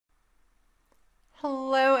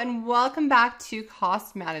Hello and welcome back to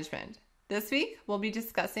Cost Management. This week we'll be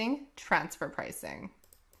discussing transfer pricing.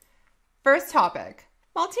 First topic,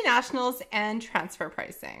 multinationals and transfer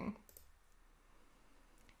pricing.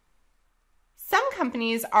 Some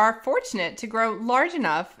companies are fortunate to grow large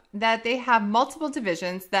enough that they have multiple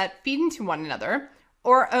divisions that feed into one another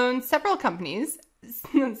or own several companies,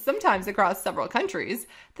 sometimes across several countries,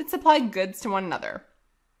 that supply goods to one another.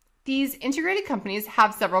 These integrated companies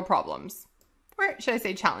have several problems. Or should I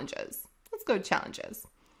say challenges? Let's go to challenges.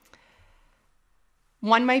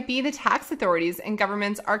 One might be the tax authorities and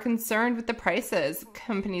governments are concerned with the prices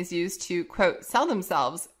companies use to, quote, sell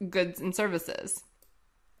themselves goods and services.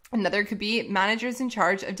 Another could be managers in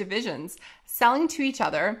charge of divisions selling to each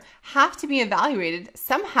other have to be evaluated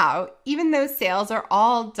somehow, even though sales are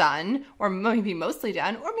all done, or maybe mostly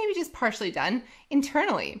done, or maybe just partially done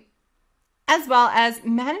internally. As well as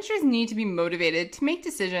managers need to be motivated to make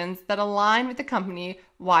decisions that align with the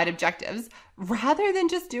company-wide objectives rather than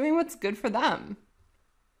just doing what's good for them.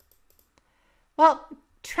 Well,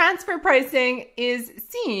 transfer pricing is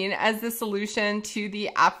seen as the solution to the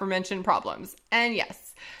aforementioned problems. And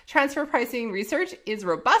yes, transfer pricing research is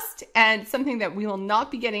robust and something that we will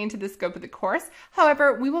not be getting into the scope of the course.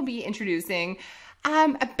 However, we will be introducing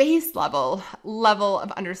a base level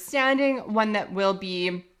of understanding, one that will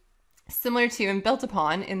be similar to and built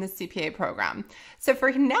upon in the CPA program. So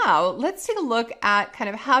for now, let's take a look at kind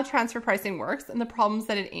of how transfer pricing works and the problems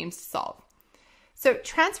that it aims to solve. So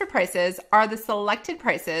transfer prices are the selected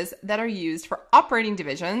prices that are used for operating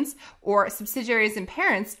divisions or subsidiaries and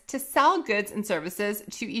parents to sell goods and services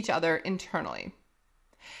to each other internally.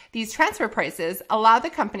 These transfer prices allow the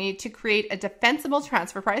company to create a defensible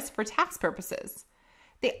transfer price for tax purposes.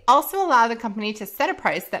 They also allow the company to set a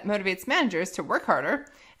price that motivates managers to work harder,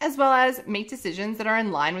 as well as make decisions that are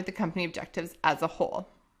in line with the company objectives as a whole.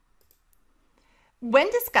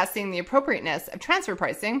 When discussing the appropriateness of transfer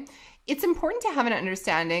pricing, it's important to have an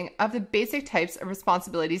understanding of the basic types of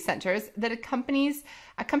responsibility centers that a company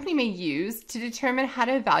may use to determine how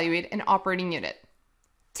to evaluate an operating unit.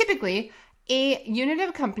 Typically, a unit of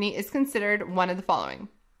a company is considered one of the following: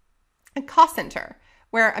 a cost center,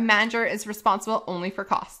 where a manager is responsible only for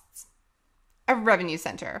costs; a revenue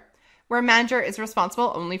center, where a manager is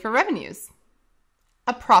responsible only for revenues;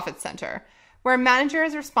 a profit center, where a manager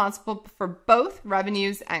is responsible for both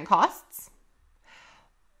revenues and costs;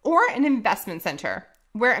 or an investment center,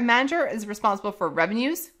 where a manager is responsible for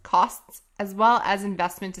revenues, costs, as well as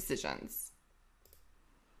investment decisions.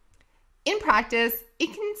 In practice,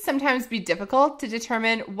 it can sometimes be difficult to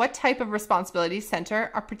determine what type of responsibility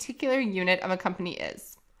center a particular unit of a company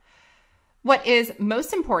is. What is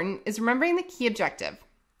most important is remembering the key objective,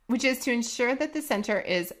 which is to ensure that the center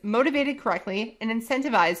is motivated correctly and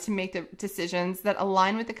incentivized to make the decisions that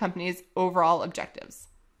align with the company's overall objectives.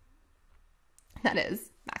 That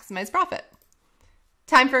is, maximize profit.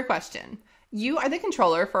 Time for a question. You are the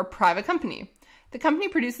controller for a private company. The company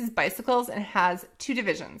produces bicycles and has two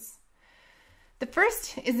divisions. The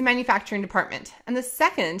first is the manufacturing department, and the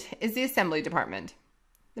second is the assembly department.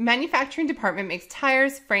 The manufacturing department makes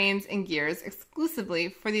tires, frames, and gears exclusively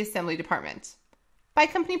for the assembly department. By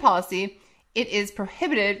company policy, it is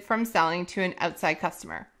prohibited from selling to an outside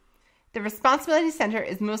customer. The responsibility center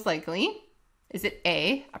is most likely, is it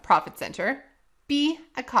A, a profit center, B,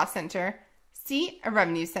 a cost center, C, a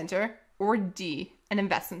revenue center, or D, an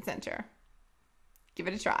investment center? Give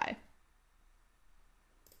it a try.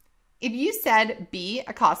 If you said B,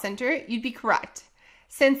 a cost center, you'd be correct.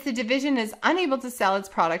 Since the division is unable to sell its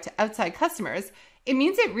product to outside customers, it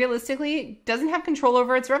means it realistically doesn't have control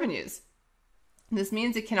over its revenues. This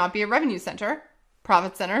means it cannot be a revenue center,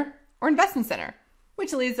 profit center, or investment center,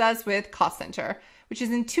 which leaves us with cost center, which is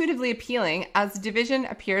intuitively appealing as the division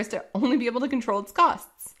appears to only be able to control its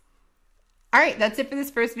costs. All right, that's it for this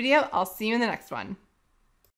first video. I'll see you in the next one.